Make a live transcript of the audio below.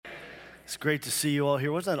It's great to see you all here.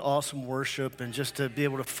 Wasn't that awesome worship and just to be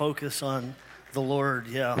able to focus on the Lord?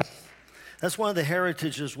 Yeah. That's one of the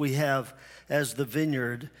heritages we have as the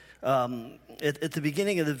Vineyard. At the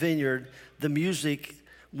beginning of the Vineyard, the music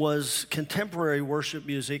was contemporary worship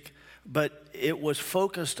music, but it was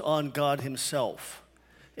focused on God himself.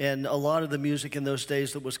 And a lot of the music in those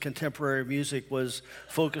days that was contemporary music was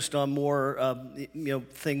focused on more,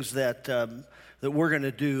 things that we're going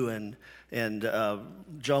to do. And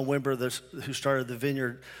John Wimber, who started the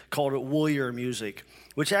Vineyard, called it warrior music,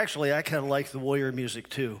 which actually I kind of like the warrior music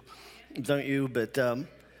too, don't you? But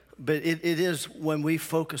it is when we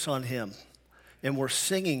focus on him and we're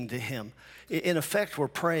singing to him. In effect, we're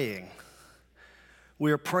praying.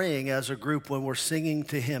 We are praying as a group when we're singing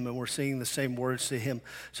to him and we're singing the same words to him.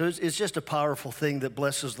 So it's just a powerful thing that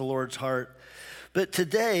blesses the Lord's heart. But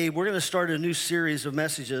today, we're going to start a new series of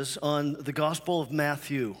messages on the Gospel of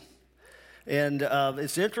Matthew. And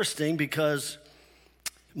it's interesting because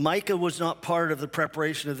Micah was not part of the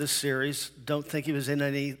preparation of this series. Don't think he was in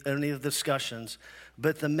any of the discussions.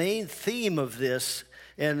 But the main theme of this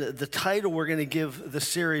and the title we're going to give the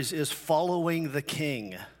series is Following the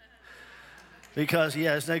King. Because,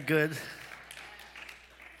 yeah, isn't that good?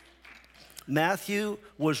 Matthew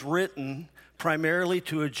was written primarily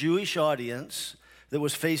to a Jewish audience that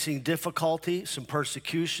was facing difficulty, some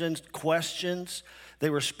persecutions, questions. They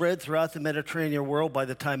were spread throughout the Mediterranean world by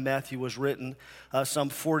the time Matthew was written, some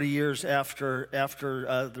 40 years after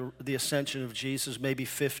the ascension of Jesus, maybe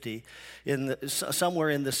 50, somewhere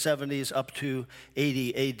in the 70s up to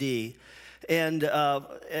 80 AD.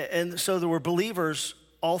 And so there were believers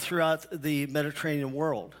all throughout the Mediterranean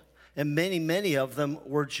world. And many of them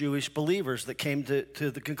were Jewish believers that came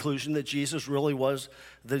to the conclusion that Jesus really was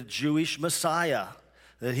the Jewish Messiah,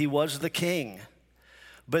 that he was the king.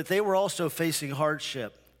 But they were also facing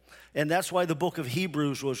hardship. And that's why the book of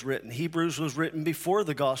Hebrews was written. Hebrews was written before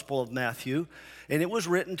the Gospel of Matthew, and it was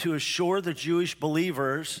written to assure the Jewish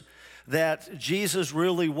believers that Jesus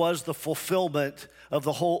really was the fulfillment of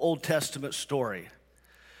the whole Old Testament story.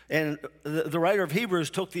 And the writer of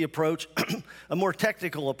Hebrews took the approach, a more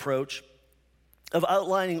technical approach, of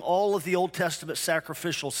outlining all of the Old Testament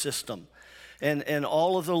sacrificial system and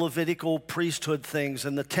all of the Levitical priesthood things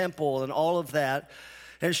and the temple and all of that,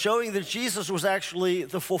 and showing that Jesus was actually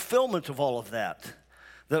the fulfillment of all of that.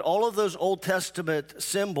 That all of those Old Testament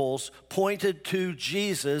symbols pointed to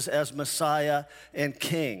Jesus as Messiah and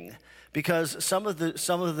King. Because some of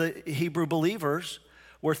the Hebrew believers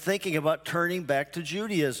were thinking about turning back to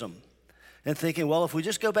Judaism and thinking, well, if we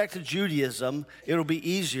just go back to Judaism, it'll be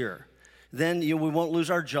easier. Then we won't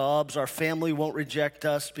lose our jobs, our family won't reject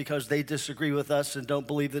us because they disagree with us and don't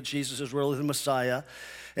believe that Jesus is really the Messiah.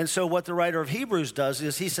 And so what the writer of Hebrews does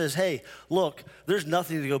is he says, hey, look, there's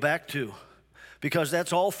nothing to go back to because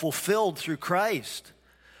that's all fulfilled through Christ.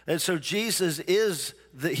 And so Jesus is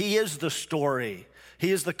the story.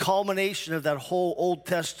 He is the culmination of that whole Old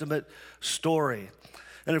Testament story.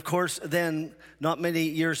 And of course, then, not many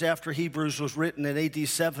years after Hebrews was written in AD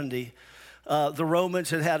 70, the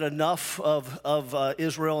Romans had enough of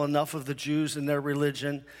Israel, enough of the Jews and their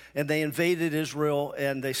religion, and they invaded Israel,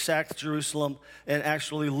 and they sacked Jerusalem, and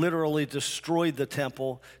actually literally destroyed the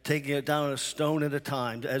temple, taking it down a stone at a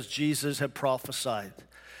time, as Jesus had prophesied.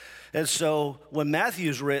 And so, when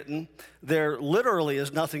Matthew's written, there literally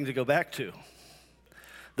is nothing to go back to.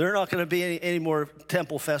 There are not going to be any more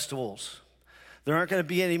temple festivals. There aren't going to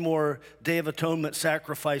be any more Day of Atonement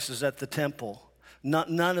sacrifices at the temple.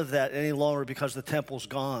 None of that any longer because the temple's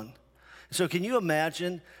gone. So can you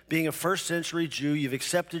imagine being a first century Jew, you've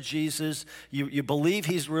accepted Jesus, you believe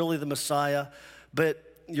he's really the Messiah, but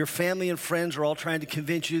your family and friends are all trying to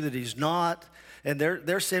convince you that he's not, and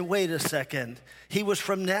they're saying, wait a second, he was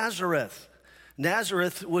from Nazareth.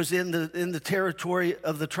 Nazareth was in the territory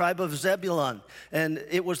of the tribe of Zebulun, and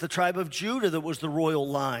it was the tribe of Judah that was the royal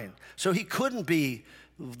line. So he couldn't be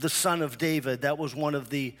the son of David. That was one of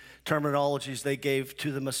the terminologies they gave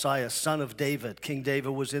to the Messiah, son of David. King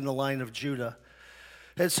David was in the line of Judah.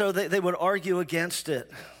 And so they would argue against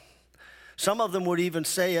it. Some of them would even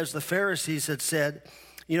say, as the Pharisees had said,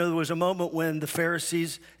 there was a moment when the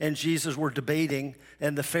Pharisees and Jesus were debating,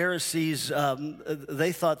 and the Pharisees,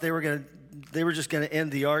 they thought they were just going to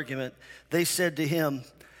end the argument. They said to him,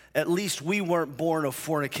 at least we weren't born of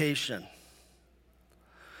fornication.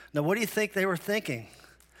 Now, what do you think they were thinking?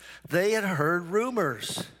 They had heard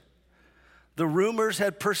rumors. The rumors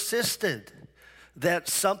had persisted that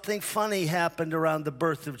something funny happened around the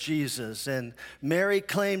birth of Jesus. And Mary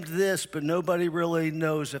claimed this, but nobody really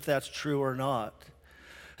knows if that's true or not.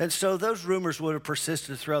 And so those rumors would have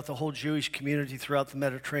persisted throughout the whole Jewish community throughout the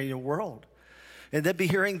Mediterranean world. And then be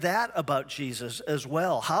hearing that about Jesus as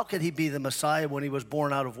well. How could he be the Messiah when he was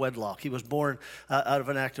born out of wedlock? He was born out of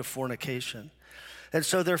an act of fornication. And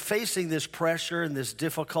so they're facing this pressure and this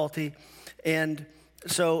difficulty. And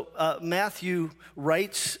so Matthew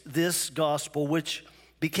writes this gospel, which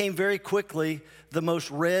became very quickly the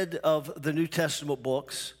most read of the New Testament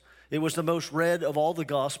books. It was the most read of all the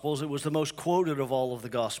Gospels. It was the most quoted of all of the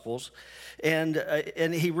Gospels. And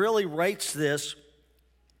he really writes this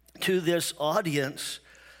to this audience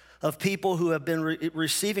of people who have been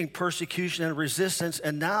receiving persecution and resistance.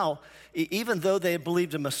 And now, even though they had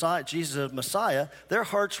believed in Messiah, Jesus as Messiah, their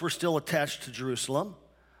hearts were still attached to Jerusalem.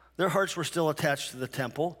 Their hearts were still attached to the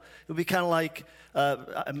temple. It would be kind of like,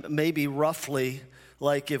 maybe roughly,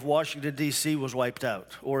 like if Washington, D.C. was wiped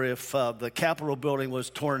out, or if the Capitol building was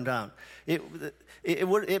torn down. It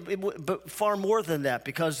would, but far more than that,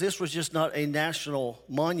 because this was just not a national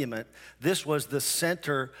monument. This was the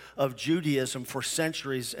center of Judaism for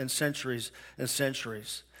centuries and centuries and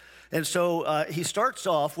centuries. And so he starts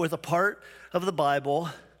off with a part of the Bible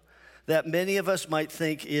that many of us might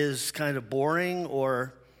think is kind of boring,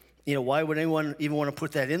 or, why would anyone even want to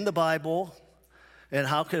put that in the Bible? And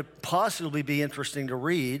how could it possibly be interesting to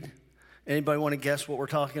read? Anybody want to guess what we're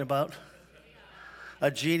talking about? A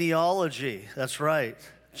genealogy. That's right.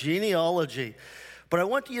 Genealogy. But I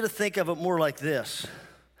want you to think of it more like this.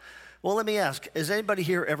 Well, let me ask, has anybody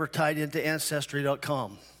here ever tied into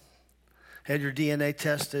Ancestry.com? Had your DNA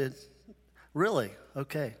tested? Really?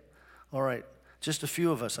 Okay. All right. Just a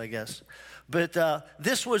few of us, I guess. But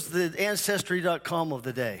this was the Ancestry.com of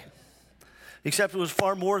the day. Except it was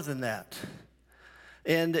far more than that.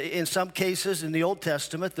 And in some cases in the Old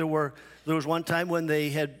Testament, there was one time when they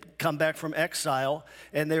had come back from exile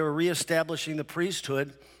and they were reestablishing the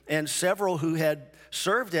priesthood, and several who had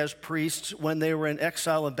served as priests when they were in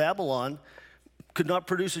exile in Babylon could not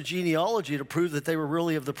produce a genealogy to prove that they were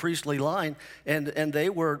really of the priestly line, and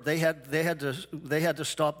they had to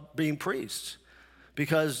stop being priests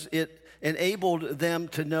because it enabled them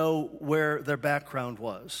to know where their background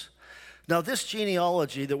was. Now, this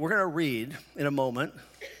genealogy that we're going to read in a moment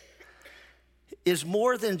is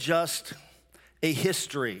more than just a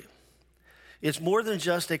history. It's more than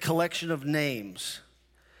just a collection of names.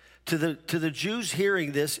 To the Jews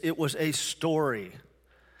hearing this, it was a story.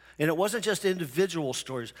 And it wasn't just individual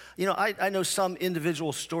stories. I know some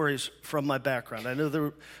individual stories from my background. I know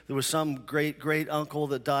there was some great uncle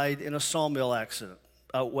that died in a sawmill accident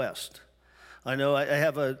out west. I know I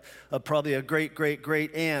have probably a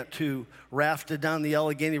great aunt who rafted down the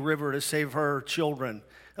Allegheny River to save her children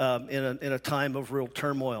in a time of real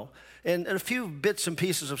turmoil. And a few bits and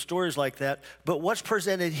pieces of stories like that. But what's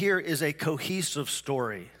presented here is a cohesive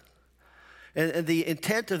story. And the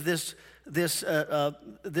intent of this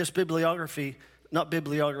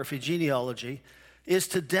genealogy, is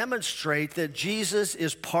to demonstrate that Jesus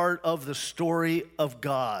is part of the story of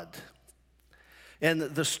God. And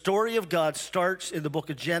the story of God starts in the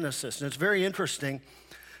book of Genesis. And it's very interesting.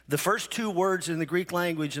 The first two words in the Greek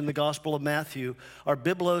language in the Gospel of Matthew are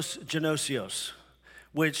biblos genosios,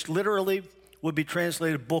 which literally would be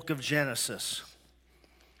translated book of Genesis.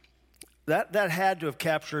 That had to have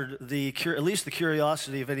captured at least the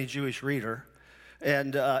curiosity of any Jewish reader.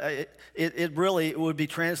 And it really would be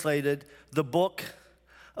translated the book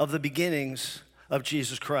of the beginnings of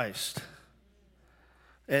Jesus Christ.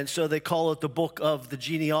 And so they call it the book of the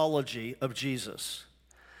genealogy of Jesus.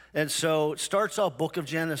 And so it starts off book of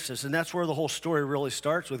Genesis, and that's where the whole story really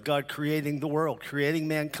starts, with God creating the world, creating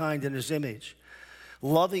mankind in his image,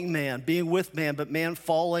 loving man, being with man, but man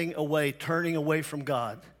falling away, turning away from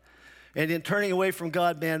God. And in turning away from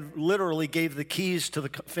God, man literally gave the keys to the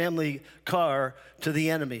family car to the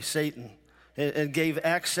enemy, Satan, and gave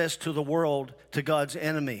access to the world to God's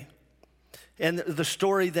enemy. And the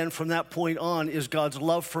story then from that point on is God's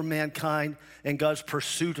love for mankind and God's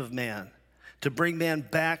pursuit of man, to bring man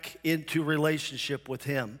back into relationship with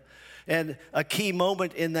him. And a key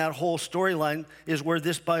moment in that whole storyline is where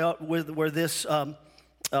this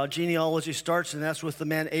genealogy starts, and that's with the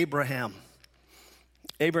man Abraham.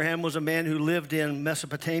 Abraham was a man who lived in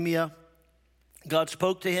Mesopotamia. God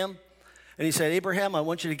spoke to him, and he said, Abraham, I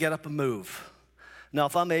want you to get up and move. Now,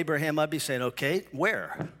 if I'm Abraham, I'd be saying, okay,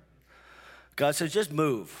 where? God says, just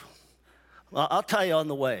move. I'll tell you on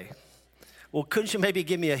the way. Well, couldn't you maybe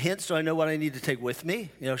give me a hint so I know what I need to take with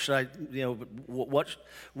me?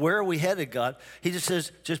 Where are we headed, God? He just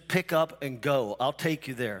says, just pick up and go. I'll take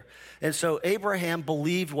you there. And so Abraham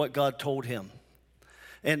believed what God told him.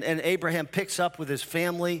 And Abraham picks up with his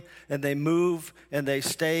family, and they move, and they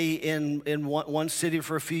stay in one city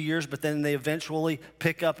for a few years, but then they eventually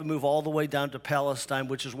pick up and move all the way down to Palestine,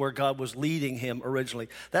 which is where God was leading him originally.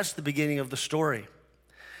 That's the beginning of the story.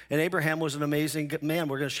 And Abraham was an amazing man.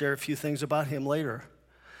 We're going to share a few things about him later.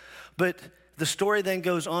 But the story then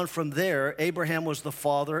goes on from there. Abraham was the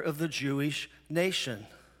father of the Jewish nation.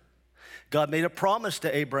 God made a promise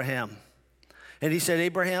to Abraham. And he said,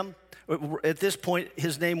 Abraham, at this point,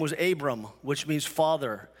 his name was Abram, which means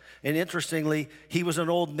father. And interestingly, he was an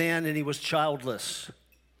old man and he was childless.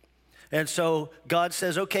 And so God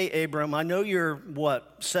says, okay, Abram, I know you're,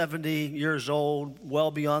 70 years old,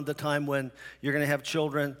 well beyond the time when you're going to have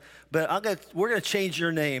children, but we're going to change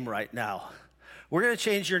your name right now. We're going to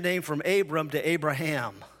change your name from Abram to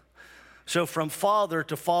Abraham. So from father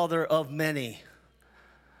to father of many.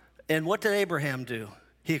 And what did Abraham do?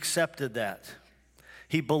 He accepted that.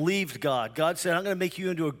 He believed God. God said, I'm going to make you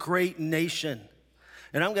into a great nation,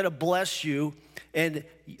 and I'm going to bless you, and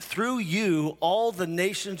through you, all the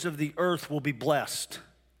nations of the earth will be blessed.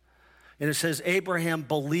 And it says Abraham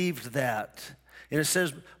believed that. And it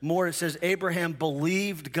says more, it says Abraham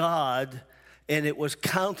believed God, and it was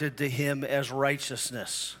counted to him as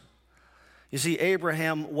righteousness. You see,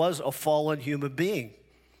 Abraham was a fallen human being.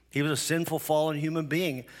 He was a sinful, fallen human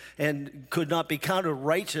being and could not be counted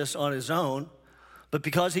righteous on his own. But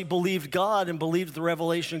because he believed God and believed the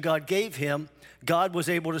revelation God gave him, God was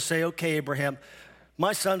able to say, okay, Abraham,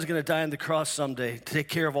 my son's going to die on the cross someday to take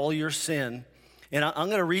care of all your sin. And I'm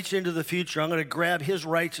going to reach into the future. I'm going to grab his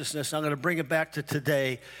righteousness. I'm going to bring it back to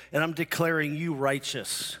today. And I'm declaring you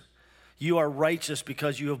righteous. You are righteous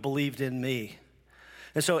because you have believed in me.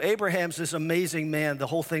 And so Abraham's this amazing man. The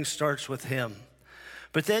whole thing starts with him.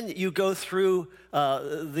 But then you go through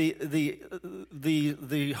the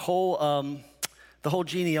whole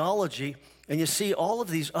genealogy, and you see all of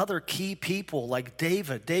these other key people like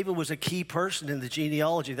David. David was a key person in the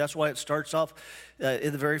genealogy. That's why it starts off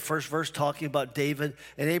in the very first verse talking about David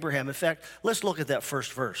and Abraham. In fact, let's look at that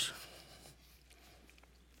first verse.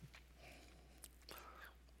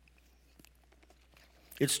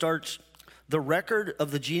 It starts, the record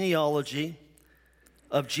of the genealogy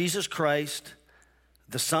of Jesus Christ,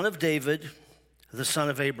 the son of David, the son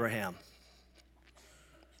of Abraham.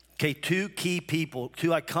 Okay, two key people, two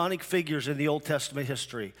iconic figures in the Old Testament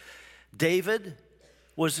history. David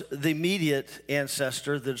was the immediate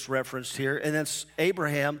ancestor that's referenced here, and then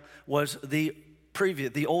Abraham was the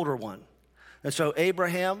older one. And so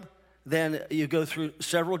Abraham, then you go through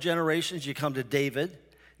several generations, you come to David,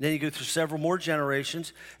 and then you go through several more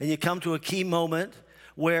generations, and you come to a key moment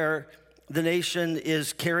where the nation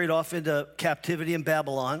is carried off into captivity in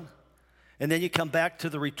Babylon. And then you come back to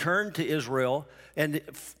the return to Israel and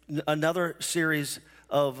another series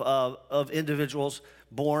of individuals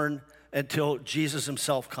born until Jesus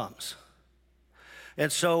himself comes.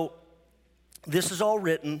 And so this is all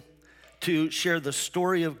written to share the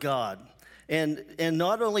story of God and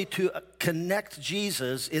not only to connect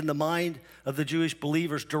Jesus in the mind of the Jewish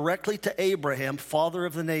believers directly to Abraham, father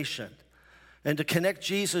of the nation, and to connect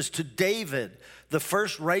Jesus to David, the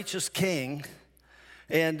first righteous king.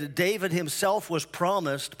 And David himself was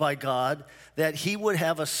promised by God that he would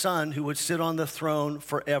have a son who would sit on the throne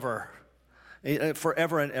forever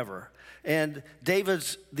and ever. And the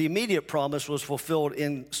immediate promise was fulfilled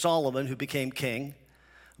in Solomon, who became king.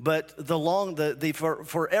 But the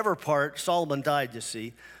forever part, Solomon died, you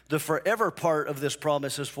see. The forever part of this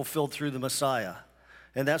promise is fulfilled through the Messiah.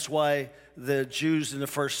 And that's why the Jews in the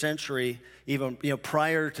first century, even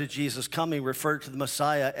prior to Jesus coming, referred to the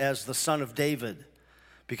Messiah as the son of David,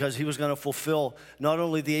 because he was going to fulfill not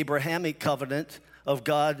only the Abrahamic covenant of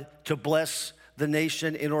God to bless the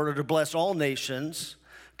nation in order to bless all nations,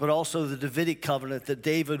 but also the Davidic covenant that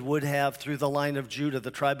David would have through the line of Judah,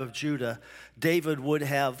 the tribe of Judah. David would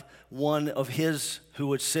have one of his who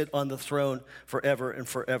would sit on the throne forever and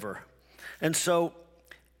forever. And so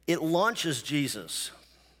it launches Jesus.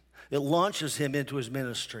 It launches him into his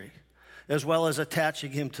ministry, as well as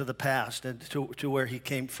attaching him to the past and to where he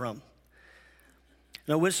came from.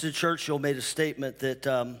 Now, Winston Churchill made a statement that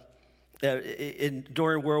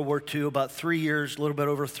during World War II, about 3 years, a little bit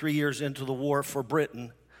over 3 years into the war for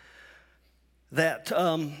Britain, that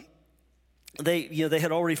they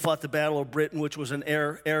had already fought the Battle of Britain, which was an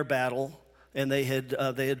air battle, and they had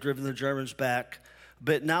driven the Germans back.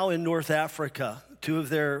 But now in North Africa, two of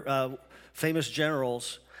their famous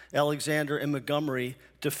generals, Alexander and Montgomery,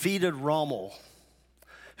 defeated Rommel,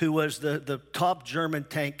 who was the top German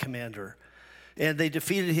tank commander. And they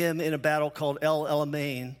defeated him in a battle called El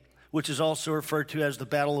Alamein, which is also referred to as the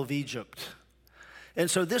Battle of Egypt. And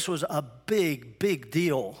so this was a big, big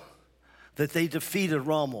deal that they defeated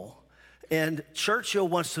Rommel. And Churchill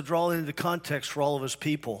wants to draw it into context for all of his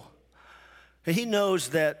people. And he knows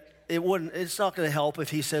that it's not going to help if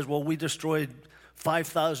he says, well, we destroyed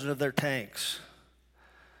 5,000 of their tanks.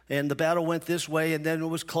 And the battle went this way, and then it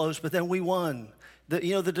was close, but then we won.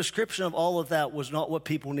 The description of all of that was not what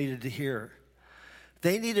people needed to hear.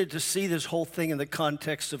 They needed to see this whole thing in the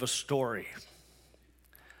context of a story.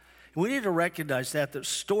 We need to recognize that the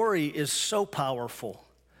story is so powerful.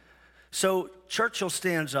 So Churchill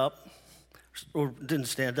stands up, or didn't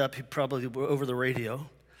stand up, he probably over the radio.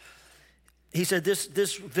 He said,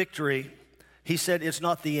 this victory, he said, it's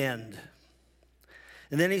not the end.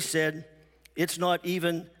 And then he said, it's not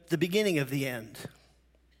even the beginning of the end.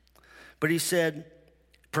 But he said,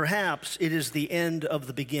 perhaps it is the end of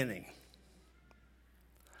the beginning.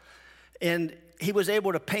 And he was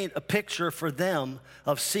able to paint a picture for them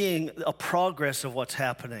of seeing a progress of what's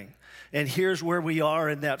happening. And here's where we are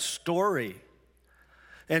in that story.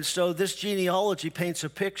 And so this genealogy paints a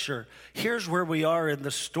picture. Here's where we are in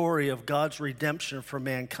the story of God's redemption for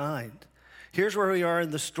mankind. Here's where we are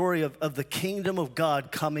in the story of the kingdom of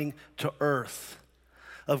God coming to earth,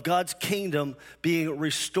 of God's kingdom being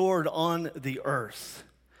restored on the earth.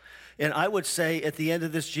 And I would say at the end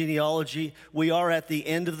of this genealogy, we are at the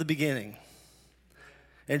end of the beginning.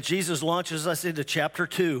 And Jesus launches us into chapter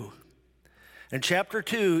 2. And chapter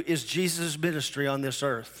 2 is Jesus' ministry on this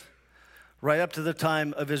earth, right up to the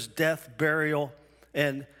time of his death, burial,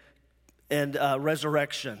 and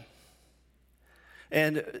resurrection.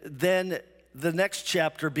 And then the next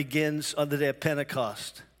chapter begins on the day of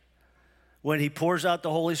Pentecost, when he pours out the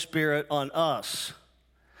Holy Spirit on us,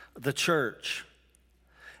 the church.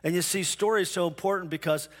 And you see, story is so important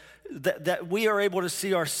because that we are able to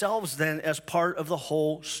see ourselves then as part of the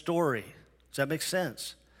whole story. Does that make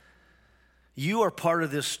sense? You are part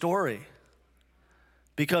of this story.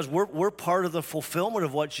 Because we're part of the fulfillment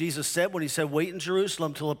of what Jesus said when he said, wait in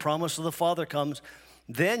Jerusalem till the promise of the Father comes.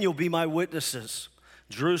 Then you'll be my witnesses.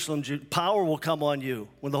 Jerusalem, power will come on you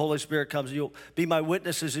when the Holy Spirit comes. You'll be my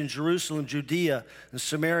witnesses in Jerusalem, Judea, and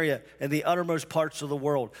Samaria, and the uttermost parts of the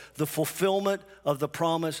world. The fulfillment of the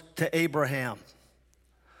promise to Abraham.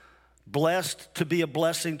 Blessed to be a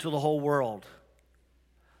blessing to the whole world.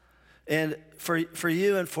 And for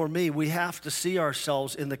you and for me, we have to see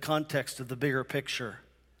ourselves in the context of the bigger picture.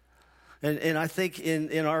 And I think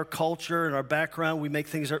in our culture and our background, we make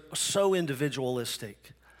things so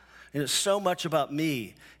individualistic. And it's so much about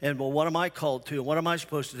me. And, well, what am I called to? And what am I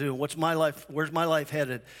supposed to do? And what's my life? Where's my life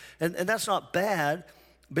headed? And that's not bad,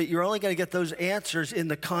 but you're only going to get those answers in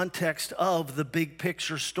the context of the big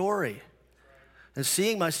picture story. And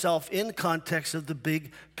seeing myself in context of the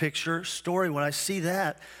big picture story, when I see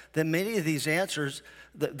that, then many of these answers,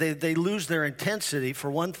 they lose their intensity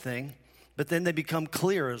for one thing, but then they become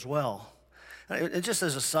clear as well. And just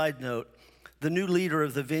as a side note, the new leader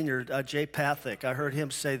of the Vineyard, Jay Pathak, I heard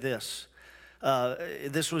him say this.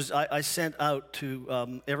 I sent out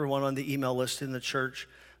to everyone on the email list in the church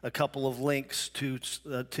a couple of links to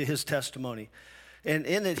his testimony. And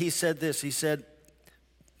in it, he said this. He said,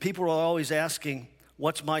 people are always asking,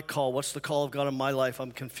 what's my call? What's the call of God in my life?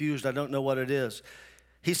 I'm confused. I don't know what it is.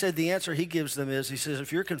 He said the answer he gives them is, he says,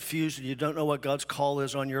 if you're confused and you don't know what God's call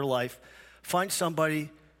is on your life, find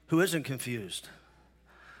somebody who isn't confused.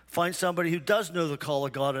 Find somebody who does know the call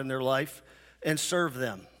of God in their life and serve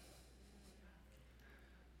them.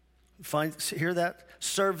 Hear that?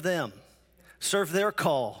 Serve them. Serve their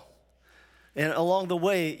call. And along the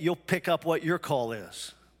way, you'll pick up what your call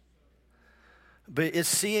is. But it's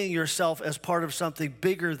seeing yourself as part of something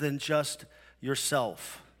bigger than just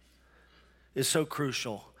yourself is so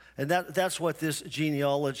crucial. And that's what this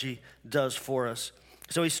genealogy does for us.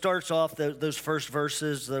 So he starts off those first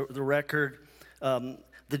verses, the record,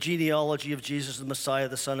 the genealogy of Jesus, the Messiah,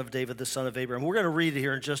 the son of David, the son of Abraham. We're going to read it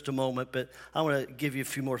here in just a moment, but I want to give you a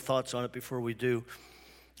few more thoughts on it before we do.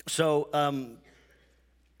 So,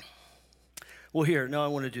 here, now I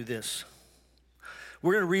want to do this.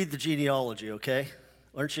 We're going to read the genealogy, okay?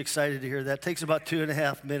 Aren't you excited to hear that? It takes about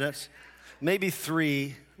 2.5 minutes, maybe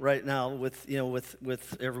 3 right now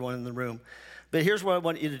with everyone in the room. But here's what I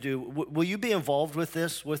want you to do. Will you be involved with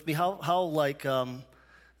this with me? How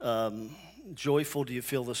joyful do you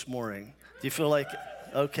feel this morning? Do you feel like,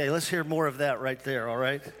 okay, let's hear more of that right there, all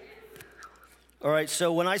right? All right,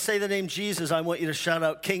 so when I say the name Jesus, I want you to shout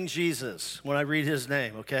out King Jesus when I read his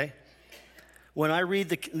name, okay? When I read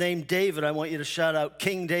the name David, I want you to shout out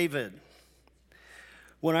King David.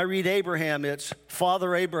 When I read Abraham, it's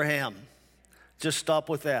Father Abraham. Just stop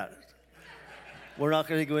with that. We're not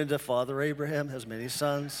going to go into Father Abraham has many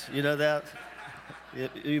sons. You know that?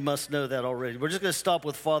 You must know that already. We're just going to stop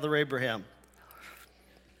with Father Abraham.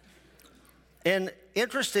 And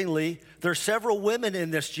interestingly, there are several women in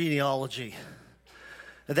this genealogy.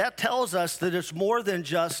 That tells us that it's more than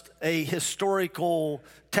just a historical,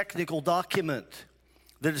 technical document,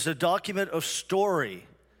 that it's a document of story,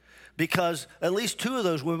 because at least two of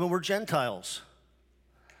those women were Gentiles.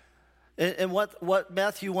 And what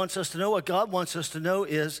Matthew wants us to know, what God wants us to know,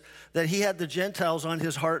 is that he had the Gentiles on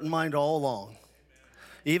his heart and mind all along.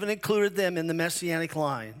 He even included them in the Messianic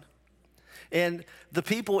line. And the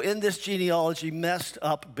people in this genealogy messed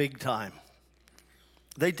up big time.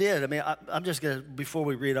 They did. I mean, I'm just going to, before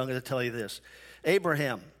we read, I'm going to tell you this.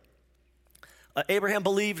 Abraham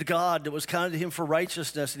believed God. It was counted to him for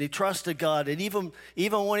righteousness, and he trusted God. And even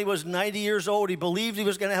when he was 90 years old, he believed he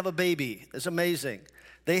was going to have a baby. It's amazing.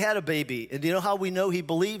 They had a baby. And do you know how we know he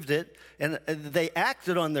believed it? And they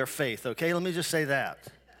acted on their faith, okay? Let me just say that,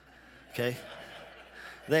 okay?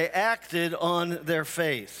 They acted on their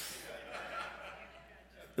faith.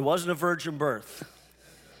 It wasn't a virgin birth.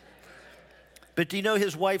 But do you know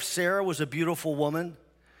his wife Sarah was a beautiful woman?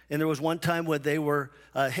 And there was one time when they were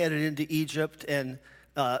headed into Egypt, and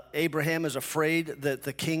Abraham is afraid that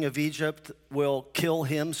the king of Egypt will kill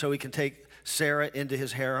him so he can take Sarah into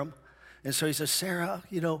his harem. And so he says, Sarah,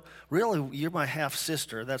 really, you're my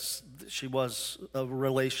half-sister. She was a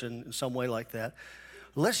relation in some way like that.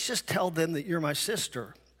 Let's just tell them that you're my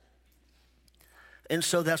sister. And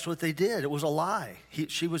so that's what they did. It was a lie.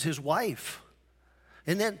 She was his wife.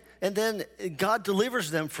 And then God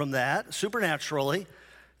delivers them from that supernaturally.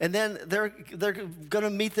 And then they're going to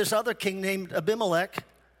meet this other king named Abimelech.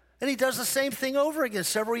 And he does the same thing over again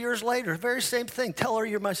several years later. Very same thing. Tell her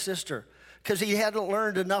you're my sister. Because he hadn't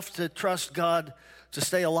learned enough to trust God to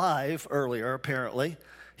stay alive earlier, apparently.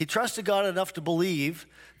 He trusted God enough to believe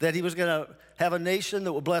that he was going to have a nation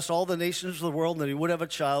that would bless all the nations of the world and that he would have a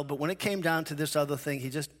child. But when it came down to this other thing, he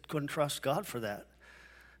just couldn't trust God for that.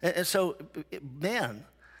 And so, man,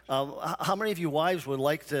 how many of you wives would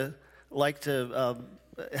like to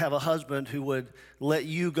have a husband who would let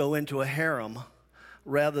you go into a harem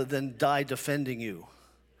rather than die defending you?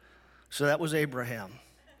 So that was Abraham.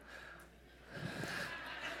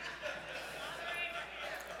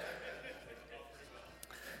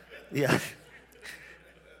 Yeah.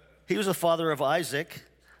 He was the father of Isaac.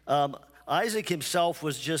 Isaac himself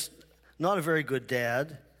was just not a very good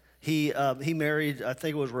dad. He married, I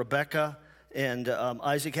think it was Rebekah, and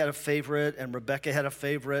Isaac had a favorite, and Rebekah had a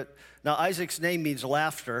favorite. Now, Isaac's name means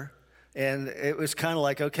laughter, and it was kind of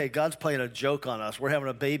like, okay, God's playing a joke on us. We're having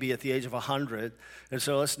a baby at the age of 100, and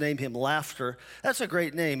so let's name him Laughter. That's a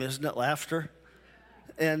great name, isn't it, Laughter?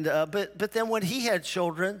 And but then when he had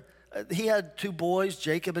children, he had two boys,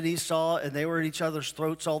 Jacob and Esau, and they were at each other's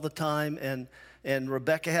throats all the time, and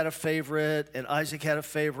Rebekah had a favorite, and Isaac had a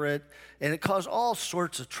favorite, and it caused all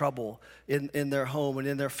sorts of trouble in their home and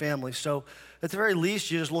in their family. So at the very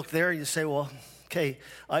least, you just look there and you say, well, okay,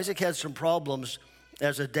 Isaac had some problems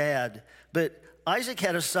as a dad, but Isaac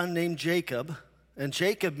had a son named Jacob, and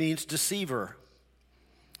Jacob means deceiver.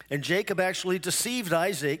 And Jacob actually deceived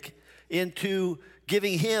Isaac into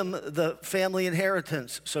giving him the family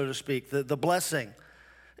inheritance, so to speak, the blessing,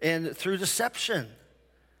 and through deception.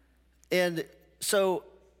 And so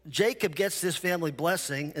Jacob gets this family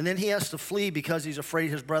blessing, and then he has to flee because he's afraid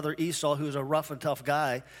his brother Esau, who's a rough and tough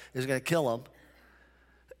guy, is going to kill him.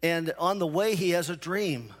 And on the way, he has a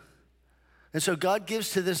dream. And so God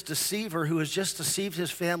gives to this deceiver who has just deceived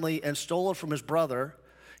his family and stolen from his brother,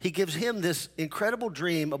 he gives him this incredible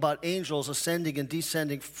dream about angels ascending and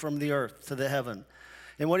descending from the earth to the heaven.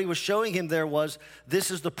 And what he was showing him there was,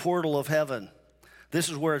 this is the portal of heaven. This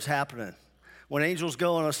is where it's happening. When angels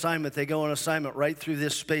go on assignment, they go on assignment right through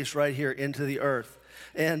this space right here into the earth.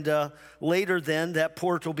 And later then, that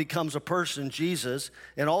portal becomes a person, Jesus,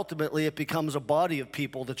 and ultimately it becomes a body of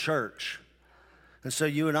people, the church. And so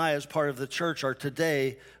you and I, as part of the church, are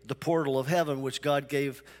today the portal of heaven, which God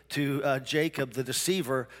gave to Jacob, the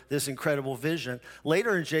deceiver, this incredible vision.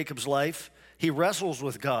 Later in Jacob's life, he wrestles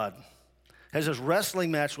with God, has this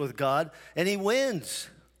wrestling match with God, and he wins.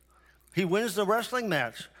 He wins the wrestling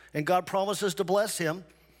match, and God promises to bless him.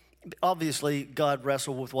 Obviously, God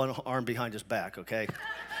wrestled with one arm behind his back, okay?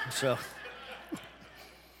 So,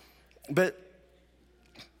 but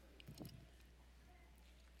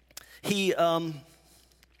he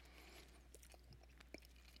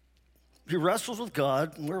wrestles with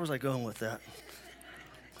God. Where was I going with that?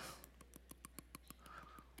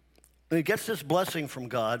 And he gets this blessing from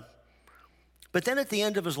God. But then at the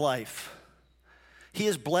end of his life, he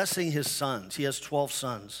is blessing his sons. He has 12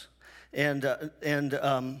 sons. And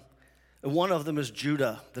And one of them is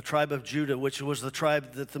Judah, the tribe of Judah, which was the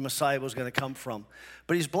tribe that the Messiah was going to come from.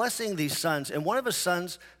 But he's blessing these sons. And one of his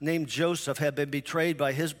sons, named Joseph, had been betrayed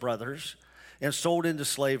by his brothers and sold into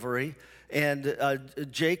slavery. And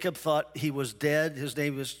Jacob thought he was dead. His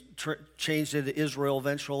name was changed into Israel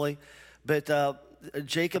eventually. But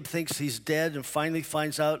Jacob thinks he's dead and finally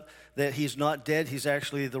finds out that he's not dead. He's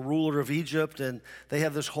actually the ruler of Egypt, and they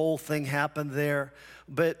have this whole thing happen there.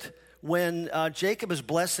 But when Jacob is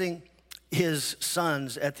blessing his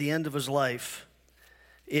sons at the end of his life,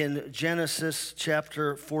 in Genesis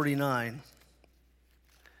chapter 49,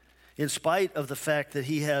 in spite of the fact that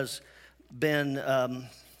he has been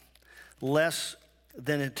less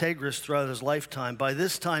than integrous throughout his lifetime, by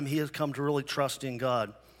this time he has come to really trust in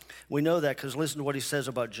God. We know that because listen to what he says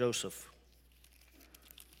about Joseph.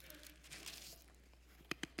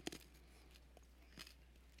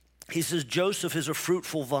 He says, Joseph is a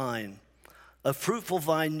fruitful vine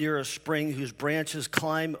near a spring whose branches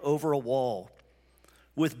climb over a wall.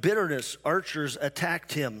 With bitterness, archers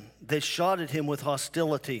attacked him. They shot at him with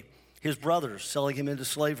hostility, his brothers selling him into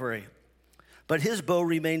slavery. But his bow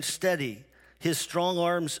remained steady. His strong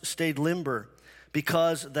arms stayed limber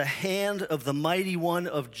because the hand of the mighty one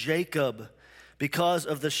of Jacob, because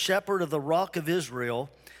of the shepherd of the rock of Israel,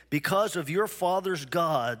 because of your father's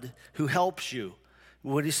God who helps you.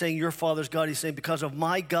 When he's saying your father's God, he's saying because of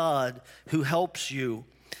my God who helps you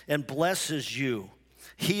and blesses you.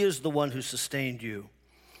 He is the one who sustained you.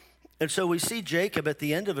 And so we see Jacob at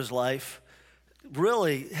the end of his life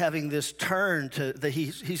really having this turn to that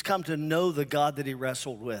he's come to know the God that he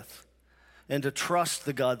wrestled with and to trust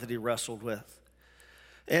the God that he wrestled with.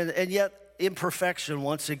 And yet imperfection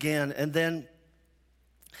once again. And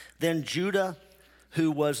then Judah, who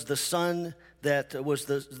was the son that was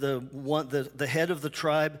the head of the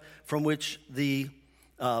tribe from which the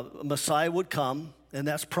Messiah would come, and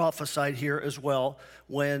that's prophesied here as well.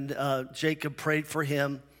 When Jacob prayed for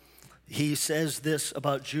him, he says this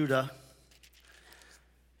about Judah,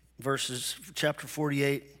 chapter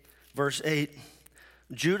 48, verse 8.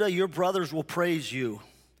 Judah, your brothers will praise you.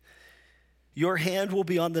 Your hand will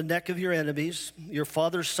be on the neck of your enemies. Your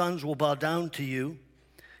father's sons will bow down to you.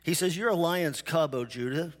 He says, you're a lion's cub, O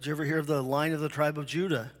Judah. Did you ever hear of the Lion of the tribe of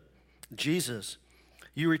Judah? Jesus.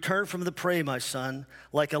 You return from the prey, my son.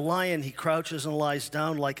 Like a lion, he crouches and lies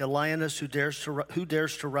down, like a lioness who dares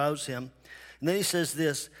to rouse him. And then he says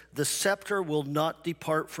this, the scepter will not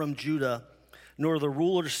depart from Judah, nor the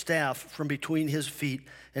ruler's staff from between his feet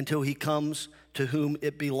until he comes to whom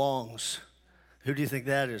it belongs. Who do you think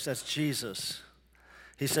that is? That's Jesus.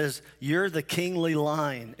 He says, you're the kingly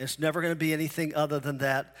line. It's never going to be anything other than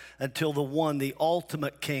that until the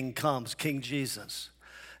ultimate king comes, King Jesus.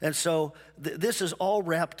 And so this is all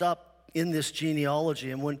wrapped up in this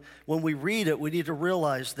genealogy. And when we read it, we need to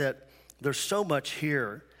realize that there's so much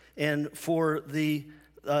here. And for the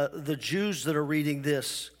Jews that are reading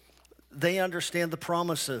this, they understand the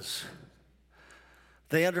promises.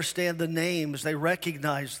 They understand the names. They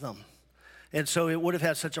recognize them. And so it would have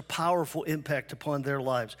had such a powerful impact upon their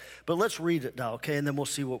lives. But let's read it now, okay? And then we'll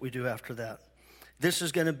see what we do after that. This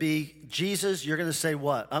is going to be Jesus. You're going to say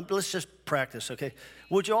what? Let's just practice, okay?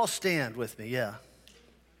 Would you all stand with me? Yeah.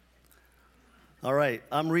 All right.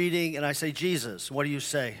 I'm reading, and I say Jesus. What do you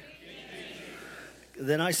say? Jesus.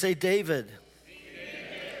 Then I say David.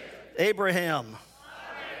 Abraham.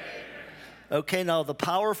 Okay, now the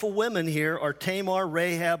powerful women here are Tamar,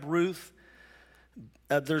 Rahab, Ruth.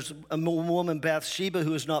 There's a woman, Bathsheba,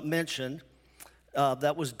 who is not mentioned.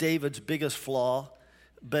 That was David's biggest flaw.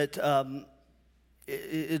 But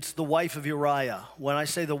it's the wife of Uriah. When I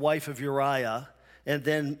say the wife of Uriah, and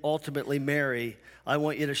then ultimately Mary, I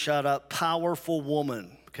want you to shout out, powerful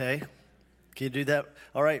woman, okay? Can you do that?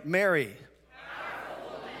 All right, Mary.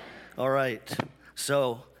 Powerful woman. All right,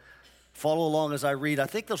 so follow along as I read. I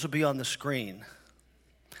think those will be on the screen,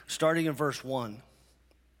 starting in verse 1.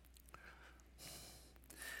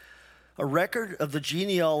 A record of the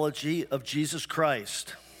genealogy of Jesus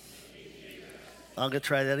Christ. I'm going to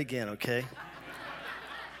try that again, okay?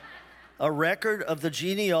 A record of the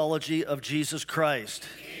genealogy of Jesus Christ.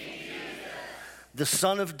 The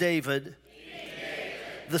son of David.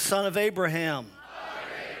 The son of Abraham.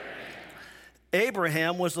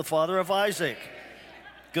 Abraham was the father of Isaac.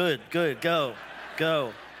 Good, go.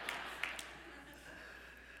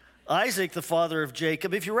 Isaac, the father of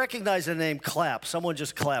Jacob. If you recognize the name, clap. Someone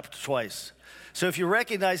just clapped twice. So if you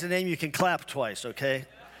recognize the name, you can clap twice, okay?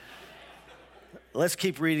 Let's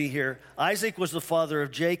keep reading here. Isaac was the father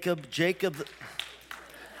of Jacob. Tell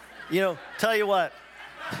you what.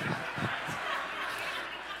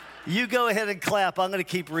 You go ahead and clap. I'm going to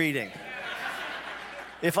keep reading.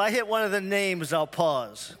 If I hit one of the names, I'll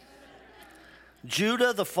pause.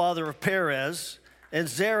 Judah, the father of Perez, and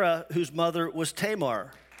Zerah, whose mother was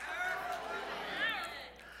Tamar.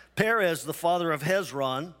 Perez, the father of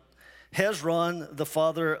Hezron. Hezron, the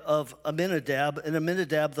father of Amminadab, and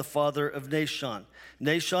Amminadab, the father of Nahshon.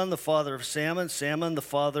 Nahshon, the father of Salmon. Salmon, the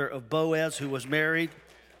father of Boaz, who was married,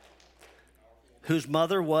 whose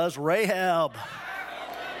mother was Rahab.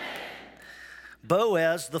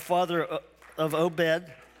 Boaz, the father of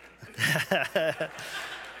Obed.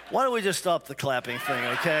 Why don't we just stop the clapping thing,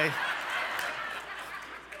 okay?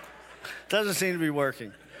 Doesn't seem to be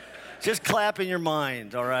working. Just clap in your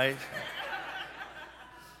mind, all right?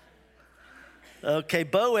 Okay,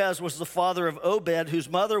 Boaz was the father of Obed, whose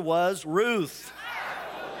mother was Ruth.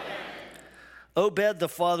 Obed, the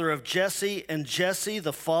father of Jesse, and Jesse,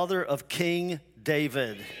 the father of King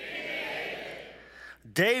David.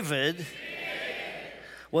 David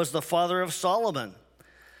was the father of Solomon,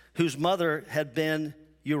 whose mother had been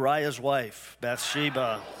Uriah's wife,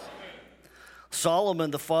 Bathsheba.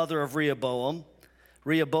 Solomon, the father of Rehoboam.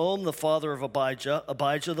 Rehoboam, the father of Abijah.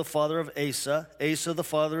 Abijah, the father of Asa. Asa, the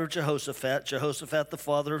father of Jehoshaphat. Jehoshaphat, the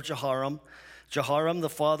father of Jehoram. Jehoram, the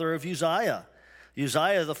father of Uzziah.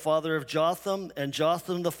 Uzziah, the father of Jotham. And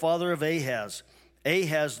Jotham, the father of Ahaz.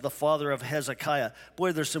 Ahaz, the father of Hezekiah.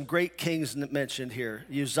 Boy, there's some great kings mentioned here.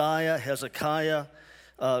 Uzziah, Hezekiah,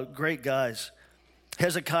 great guys.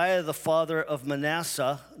 Hezekiah, the father of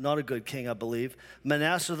Manasseh, not a good king, I believe.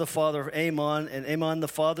 Manasseh, the father of Amon, and Amon, the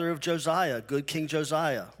father of Josiah, good King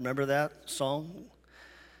Josiah. Remember that song?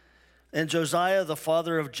 And Josiah, the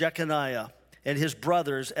father of Jeconiah, and his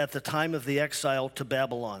brothers at the time of the exile to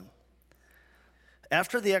Babylon.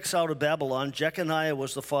 After the exile to Babylon, Jeconiah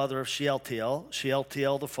was the father of Shealtiel,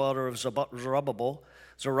 Shealtiel, the father of Zerubbabel,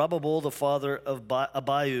 Zerubbabel, the father of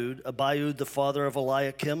Abiud, Abiud, the father of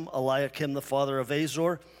Eliakim, Eliakim, the father of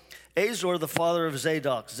Azor, Azor, the father of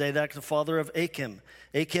Zadok, Zadok, the father of Achim,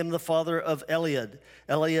 Achim, the father of Eliad,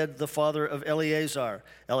 Eliad, the father of Eleazar,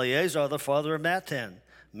 Eleazar, the father of Matan,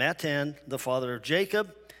 Matan, the father of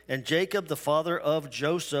Jacob, and Jacob, the father of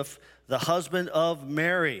Joseph, the husband of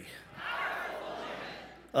Mary,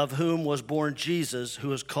 of whom was born Jesus,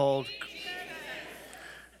 who is called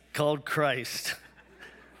Christ.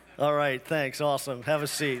 All right, thanks, awesome. Have a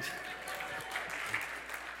seat.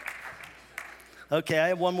 Okay, I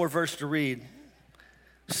have one more verse to read.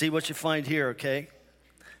 See what you find here, okay?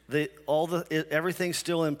 Everything's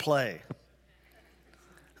still in play.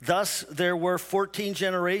 Thus, there were 14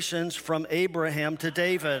 generations from Abraham to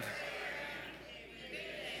David.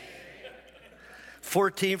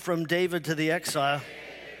 14 from David to the exile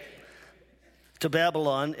to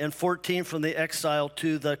Babylon, and 14 from the exile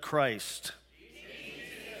to the Christ.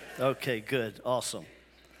 Okay, good, awesome.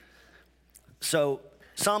 So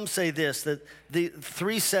some say this, that the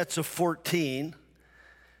 3 sets of 14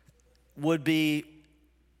 would be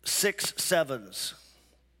 6 sevens.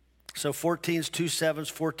 So 14's 2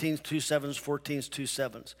 sevens, 14's 2 sevens, 14's 2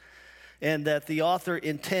 sevens. And that the author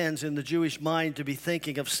intends in the Jewish mind to be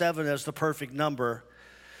thinking of 7 as the perfect number,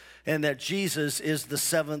 and that Jesus is the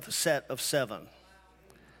 7th set of 7.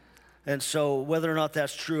 And so whether or not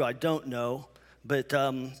that's true, I don't know, but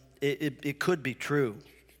it could be true.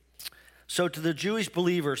 So to the Jewish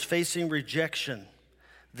believers facing rejection,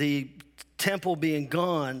 the temple being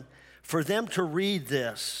gone, for them to read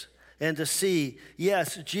this and to see,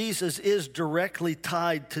 yes, Jesus is directly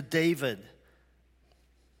tied to David.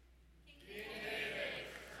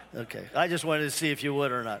 Okay, I just wanted to see if you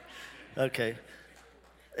would or not. Okay.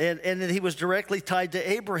 And that he was directly tied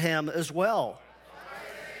to Abraham as well,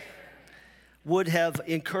 would have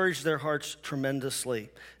encouraged their hearts tremendously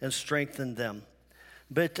and strengthened them.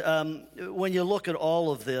 But when you look at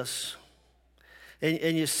all of this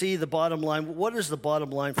and you see the bottom line, what is the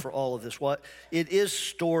bottom line for all of this? What it is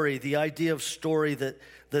story, the idea of story, that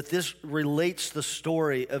this relates the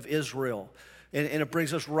story of Israel. And it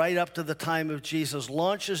brings us right up to the time of Jesus,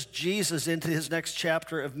 launches Jesus into his next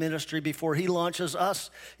chapter of ministry before he launches us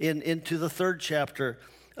into the 3rd chapter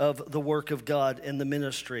of the work of God in the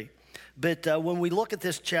ministry. But when we look at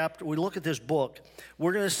this chapter, we look at this book,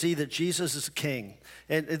 we're going to see that Jesus is king.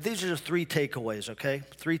 And these are just 3 takeaways, okay?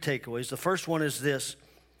 3 takeaways. The first one is this: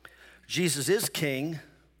 Jesus is king,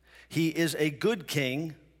 he is a good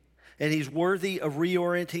king, and he's worthy of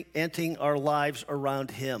reorienting our lives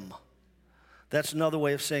around him. That's another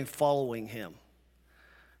way of saying following him.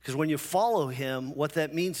 Because when you follow him, what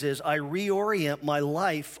that means is I reorient my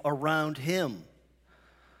life around him.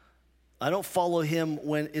 I don't follow him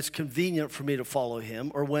when it's convenient for me to follow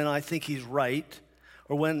him, or when I think he's right,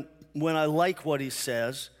 or when I like what he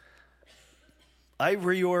says. I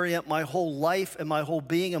reorient my whole life and my whole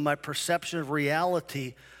being and my perception of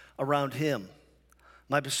reality around him.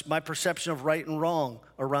 My perception of right and wrong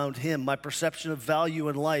around him. My perception of value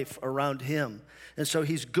in life around him. And so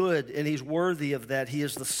he's good and he's worthy of that. He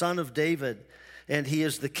is the son of David and he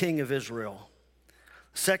is the king of Israel.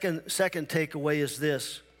 Second takeaway is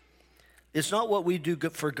this. It's not what we do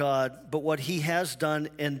good for God, but what he has done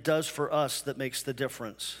and does for us that makes the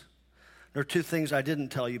difference. There are two things I didn't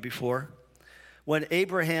tell you before.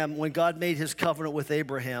 When God made his covenant with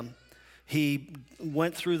Abraham, he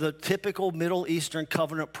went through the typical Middle Eastern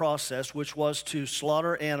covenant process, which was to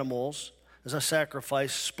slaughter animals as a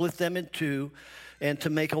sacrifice, split them in two, and to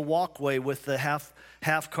make a walkway with the half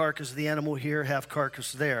carcass of the animal here, half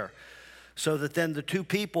carcass there. So that then the two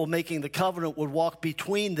people making the covenant would walk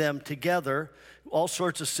between them together, all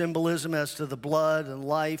sorts of symbolism as to the blood and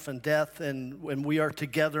life and death, and we are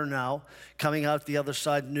together now, coming out the other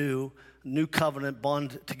side new covenant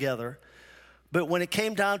bond together. But when it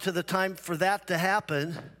came down to the time for that to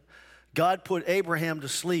happen, God put Abraham to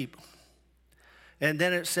sleep. And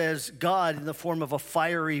then it says God, in the form of a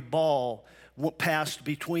fiery ball, passed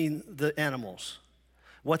between the animals.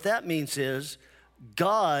 What that means is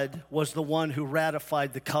God was the one who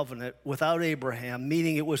ratified the covenant without Abraham,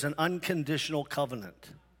 meaning it was an unconditional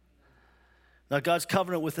covenant. Now, God's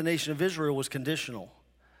covenant with the nation of Israel was conditional.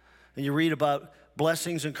 And you read about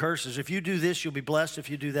blessings and curses. If you do this, you'll be blessed. If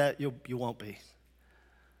you do that, you won't be.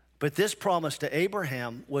 But this promise to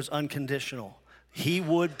Abraham was unconditional. He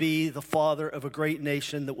would be the father of a great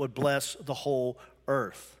nation that would bless the whole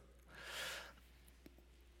earth.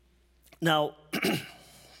 Now,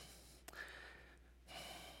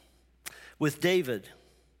 with David,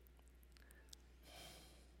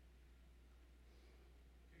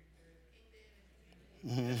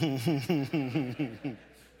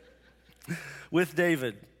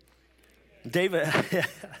 David,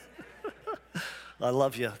 I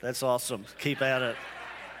love you. That's awesome. Keep at it.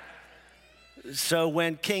 So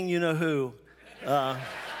when King you-know-who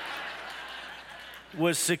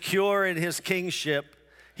was secure in his kingship,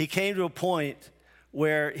 he came to a point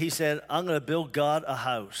where he said, I'm going to build God a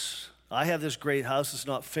house. I have this great house. It's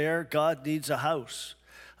not fair. God needs a house.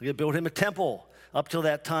 I'm going to build him a temple. Up till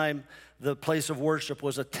that time, the place of worship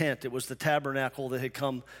was a tent. It was the tabernacle that had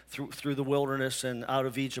come through the wilderness and out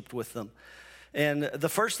of Egypt with them. And the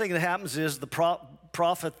first thing that happens is the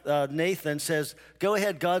prophet Nathan says, go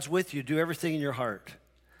ahead, God's with you. Do everything in your heart.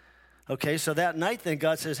 Okay, so that night then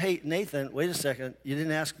God says, hey, Nathan, wait a second. You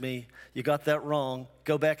didn't ask me. You got that wrong.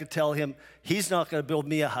 Go back and tell him he's not going to build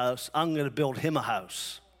me a house. I'm going to build him a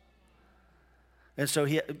house. And so,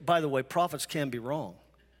 by the way, prophets can be wrong.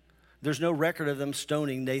 There's no record of them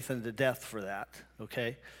stoning Nathan to death for that,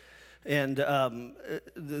 okay? And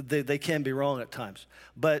they can be wrong at times.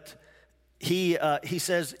 But he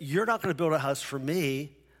says, you're not going to build a house for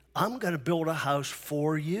me. I'm going to build a house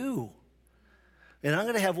for you. And I'm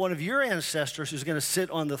going to have one of your ancestors who's going to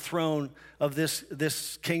sit on the throne of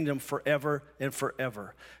this kingdom forever and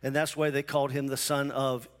forever. And that's why they called him the son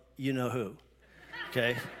of you-know-who,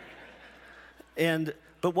 okay?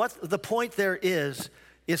 But what the point there is,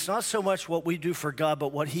 it's not so much what we do for God,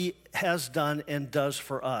 but what he has done and does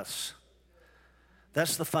for us.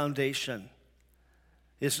 That's the foundation.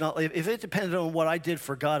 It's not, if it depended on what I did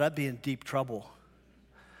for God, I'd be in deep trouble.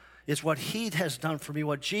 It's what he has done for me.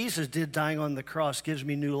 What Jesus did dying on the cross gives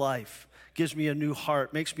me new life, gives me a new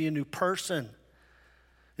heart, makes me a new person.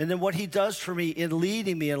 And then what he does for me in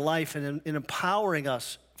leading me in life and in empowering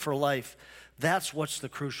us for life, that's what's the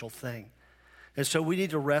crucial thing. And so we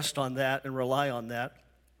need to rest on that and rely on that.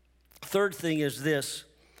 Third thing is this.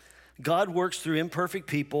 God works through imperfect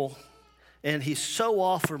people, and he so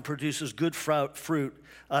often produces good fruit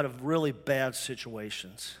out of really bad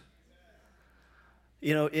situations.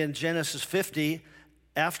 You know, in Genesis 50,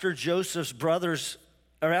 after Joseph's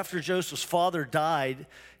father died,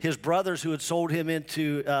 his brothers who had sold him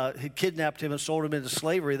had kidnapped him and sold him into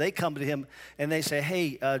slavery, they come to him and they say,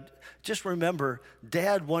 hey, just remember,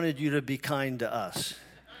 Dad wanted you to be kind to us.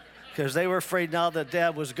 Because they were afraid now that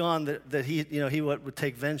Dad was gone that he would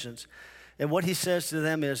take vengeance. And what he says to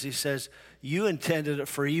them is, he says, you intended it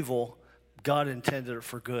for evil, God intended it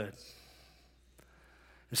for good.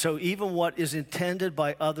 And so even what is intended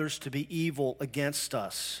by others to be evil against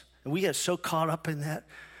us, and we get so caught up in that,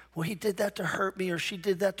 well, he did that to hurt me or she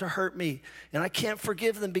did that to hurt me, and I can't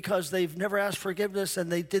forgive them because they've never asked forgiveness and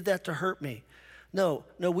they did that to hurt me. No,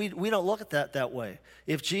 we don't look at that way.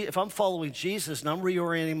 If I'm following Jesus and I'm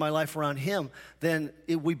reorienting my life around him, then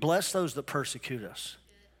we bless those that persecute us.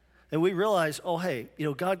 And we realize, oh, hey,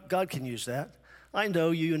 God can use that. I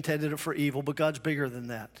know you intended it for evil, but God's bigger than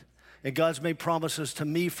that. And God's made promises to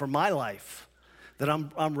me for my life that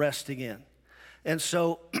I'm resting in. And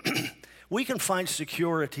so we can find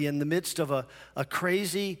security in the midst of a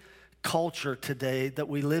crazy culture today that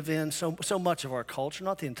we live in, so much of our culture,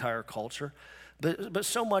 not the entire culture, but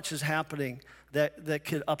so much is happening that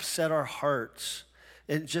could upset our hearts.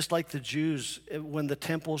 And just like the Jews, when the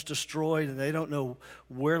temple's destroyed and they don't know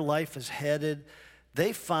where life is headed,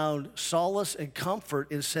 they found solace and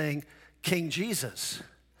comfort in saying, King Jesus.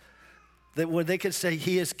 That when they could say,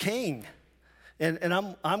 he is king, and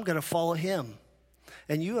I'm going to follow him.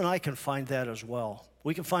 And you and I can find that as well.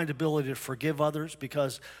 We can find ability to forgive others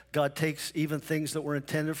because God takes even things that were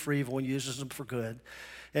intended for evil and uses them for good.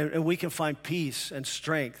 And we can find peace and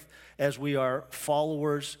strength as we are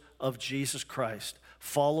followers of Jesus Christ,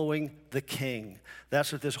 following the King.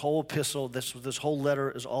 That's what this whole epistle, this whole letter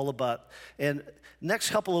is all about. And next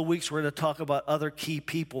couple of weeks, we're going to talk about other key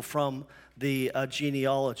people from the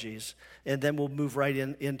genealogies. And then we'll move right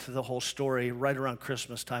into the whole story. Right around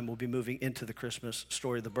Christmas time, we'll be moving into the Christmas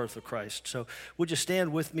story of the birth of Christ. So would you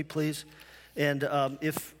stand with me, please? And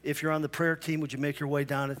if you're on the prayer team, would you make your way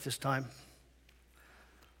down at this time?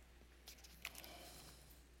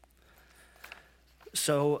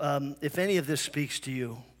 So if any of this speaks to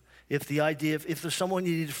you, if there's someone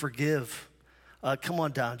you need to forgive, come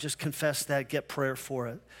on down. Just confess that. Get prayer for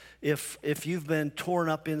it. If you've been torn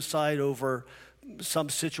up inside over some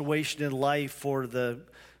situation in life or the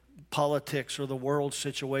politics or the world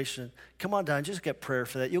situation, come on down. Just get prayer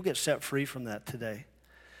for that. You'll get set free from that today.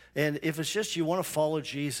 And if it's just you want to follow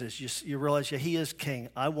Jesus, you realize, yeah, he is king.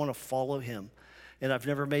 I want to follow him. And I've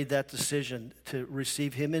never made that decision to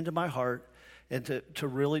receive him into my heart and to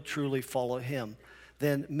really, truly follow him.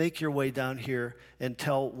 Then make your way down here and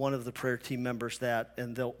tell one of the prayer team members that,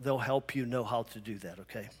 and they'll help you know how to do that,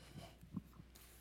 okay?